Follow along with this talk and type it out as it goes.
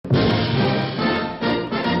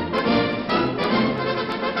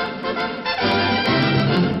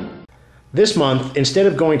This month, instead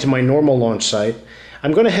of going to my normal launch site,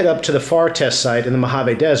 I'm going to head up to the FAR test site in the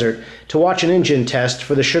Mojave Desert to watch an engine test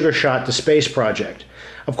for the Sugar Shot to Space project.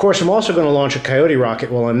 Of course, I'm also going to launch a Coyote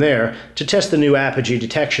rocket while I'm there to test the new Apogee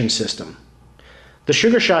detection system. The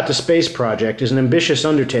Sugar Shot to Space project is an ambitious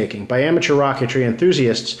undertaking by amateur rocketry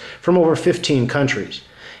enthusiasts from over 15 countries.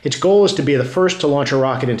 Its goal is to be the first to launch a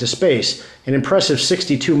rocket into space, an impressive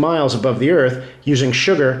 62 miles above the Earth, using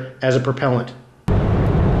sugar as a propellant.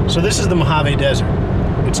 So this is the Mojave Desert.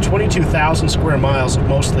 It's 22,000 square miles of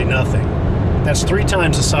mostly nothing. That's 3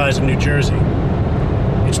 times the size of New Jersey.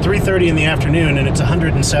 It's 3:30 in the afternoon and it's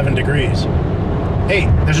 107 degrees. Hey,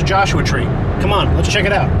 there's a Joshua tree. Come on, let's check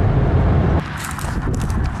it out.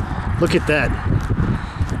 Look at that.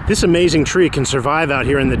 This amazing tree can survive out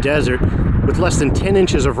here in the desert with less than 10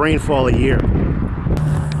 inches of rainfall a year.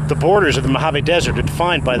 The borders of the Mojave Desert are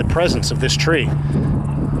defined by the presence of this tree.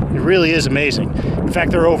 It really is amazing. In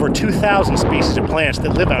fact, there are over 2,000 species of plants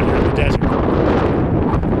that live out here in the desert.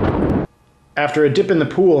 After a dip in the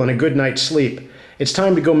pool and a good night's sleep, it's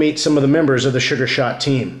time to go meet some of the members of the Sugar Shot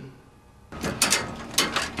team.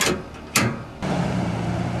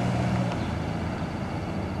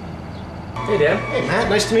 Hey, Dan. Hey, Matt.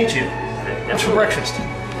 Nice to meet you. What's for breakfast?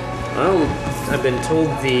 Well, I've been told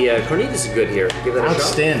the carnitas are good here. Give that a shot.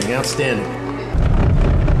 Outstanding, outstanding.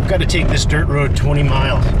 I've got to take this dirt road 20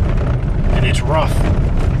 miles, and it's rough.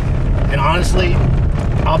 And honestly,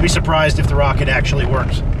 I'll be surprised if the rocket actually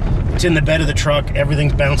works. It's in the bed of the truck,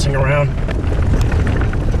 everything's bouncing around.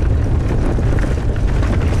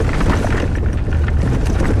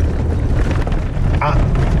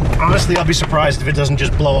 Honestly, I'll be surprised if it doesn't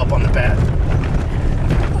just blow up on the pad.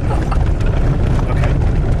 Okay.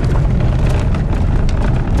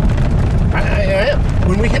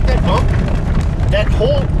 When we hit that bump, that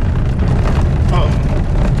whole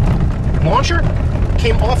launcher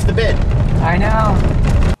came off the bed. I know.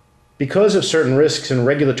 Because of certain risks and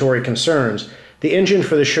regulatory concerns, the engine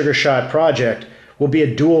for the Sugar Shot project will be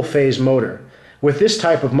a dual-phase motor. With this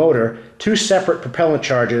type of motor, 2 separate propellant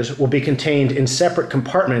charges will be contained in separate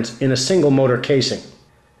compartments in a single motor casing.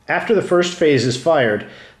 After the first phase is fired,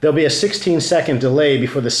 there'll be a 16-second delay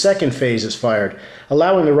before the second phase is fired,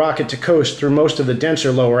 allowing the rocket to coast through most of the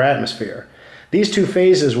denser lower atmosphere. These 2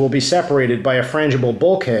 phases will be separated by a frangible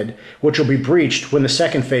bulkhead, which will be breached when the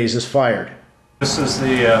second phase is fired. This is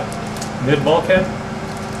the mid-bulkhead.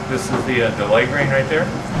 This is the delay grain right there.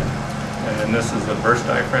 And this is the burst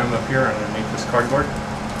diaphragm up here underneath this cardboard.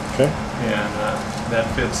 Okay. And that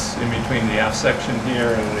fits in between the aft section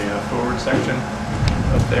here and the forward section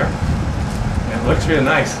up there. And it looks really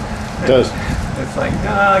nice. It does. It's like,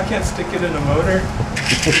 I can't stick it in a motor.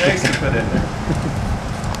 It's nice to put in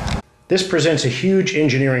there. This presents a huge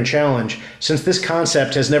engineering challenge since this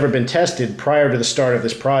concept has never been tested prior to the start of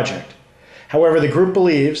this project. However, the group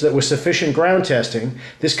believes that with sufficient ground testing,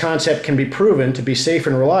 this concept can be proven to be safe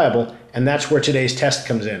and reliable, and that's where today's test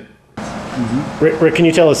comes in. Mm-hmm. Rick, can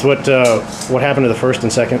you tell us what happened to the first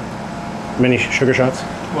and second mini Sugar Shots?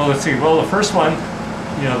 Well, let's see. Well, the first one,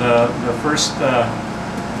 you know, the first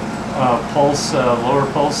pulse, lower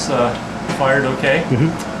pulse, fired okay.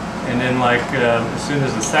 Mm-hmm. And then, like, as soon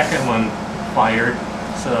as the second one fired,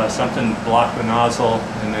 something blocked the nozzle,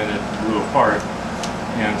 and then it blew apart.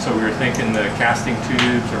 And so we were thinking the casting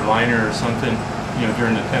tubes or liner or something, you know,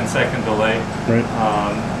 during the 10-second delay, right.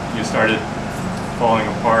 You started falling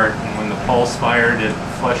apart. And when the pulse fired, it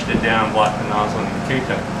flushed it down, blocked the nozzle, and the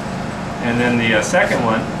K-tech. And then the second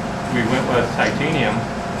one, we went with titanium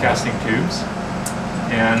casting tubes.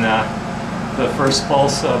 And the first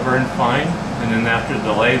pulse burned fine. And then after the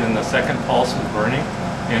delay, then the second pulse was burning.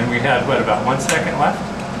 And we had, what, about 1 second left?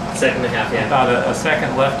 Second and a half, yeah. About a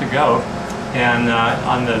second left to go. And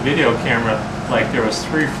on the video camera, like, there was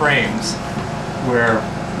 3 frames where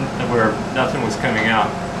nothing was coming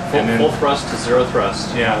out. Full thrust to 0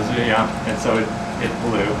 thrust. Yeah, and so it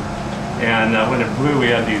blew. And when it blew, we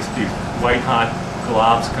had these white hot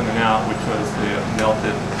globs coming out, which was the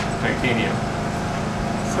melted titanium.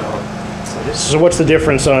 So what's the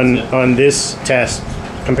difference on this test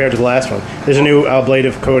compared to the last one? There's a new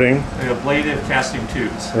ablative coating. The ablative casting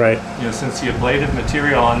tubes. Right. You know, since the ablative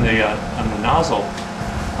material on the nozzle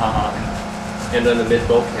and then the mid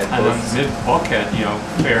bulkhead. And then the mid bulkhead, you know,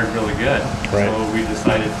 fared really good. Right. So we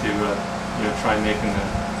decided to, you know, try making the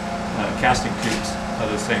casting tubes of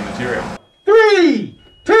the same material. 3,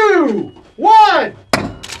 2, 1.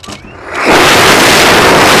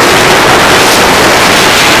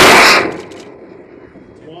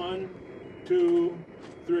 One, 2,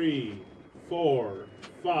 3, 4,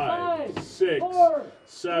 5, 6,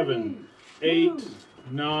 7, 8,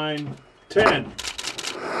 9, 10.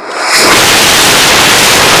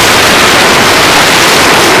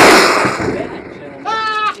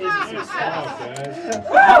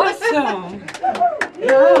 Awesome.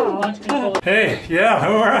 Wow. Hey, yeah,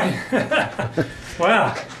 all right.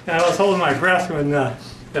 Wow, I was holding my breath when that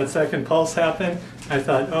second pulse happened. I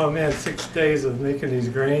thought, oh man, 6 days of making these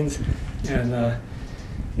grains, and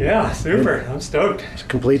yeah, super. I'm stoked. It's a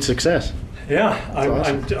complete success. Yeah, I'm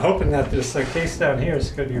awesome. hoping that this case down here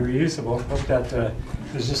is going to be reusable. Hope that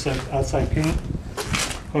there's just an outside paint.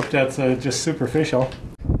 Hope that's just superficial.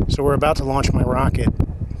 So we're about to launch my rocket.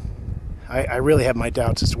 I really have my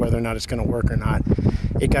doubts as to whether or not it's going to work or not.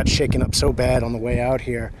 It got shaken up so bad on the way out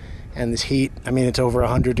here, and this heat, I mean, it's over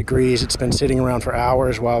 100 degrees. It's been sitting around for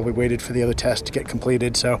hours while we waited for the other test to get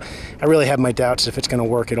completed, so I really have my doubts if it's going to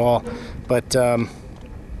work at all. But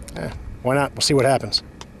why not? We'll see what happens.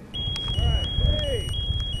 All right, 3,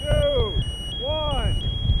 2, 1.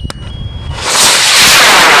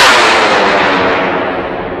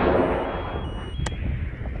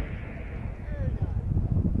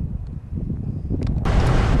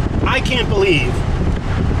 I can't believe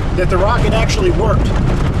that the rocket actually worked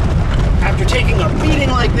after taking a beating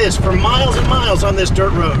like this for miles and miles on this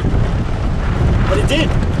dirt road. But it did.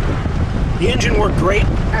 The engine worked great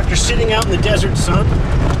after sitting out in the desert sun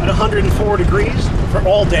at 104 degrees for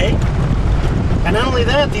all day. And not only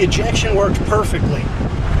that, the ejection worked perfectly.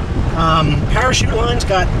 Parachute lines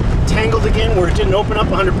got tangled again where it didn't open up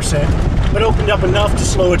 100%, but opened up enough to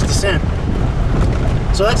slow its descent.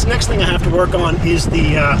 So that's the next thing I have to work on is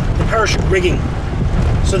the parachute rigging,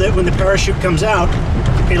 so that when the parachute comes out,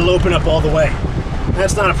 it'll open up all the way.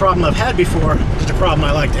 That's not a problem I've had before, just a problem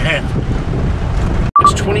I like to have.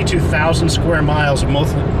 It's 22,000 square miles of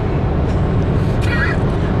Mothman.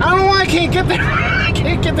 I don't know why I can't get that. I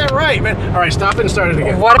can't get that right, man. All right, stop it and start it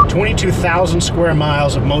again. What? 22,000 square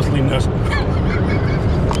miles of mostly nothing.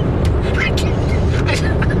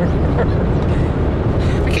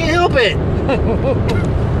 I can't help it.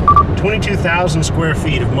 22,000 square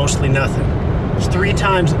feet of mostly nothing. It's 3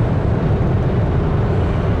 times.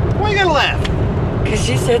 Why you gotta laugh? Because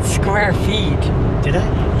you said square feet. Did I?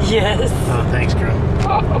 Yes. Oh, thanks, girl.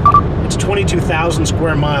 It's 22,000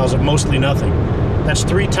 square miles of mostly nothing. That's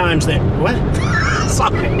 3 times that. What?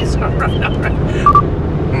 Sorry, it's all right.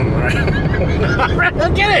 All right. I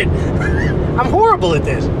get it. I'm horrible at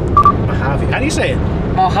this. Mojave. How do you say it?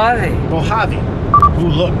 Mojave. Mojave. Ooh,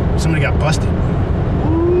 look, somebody got busted.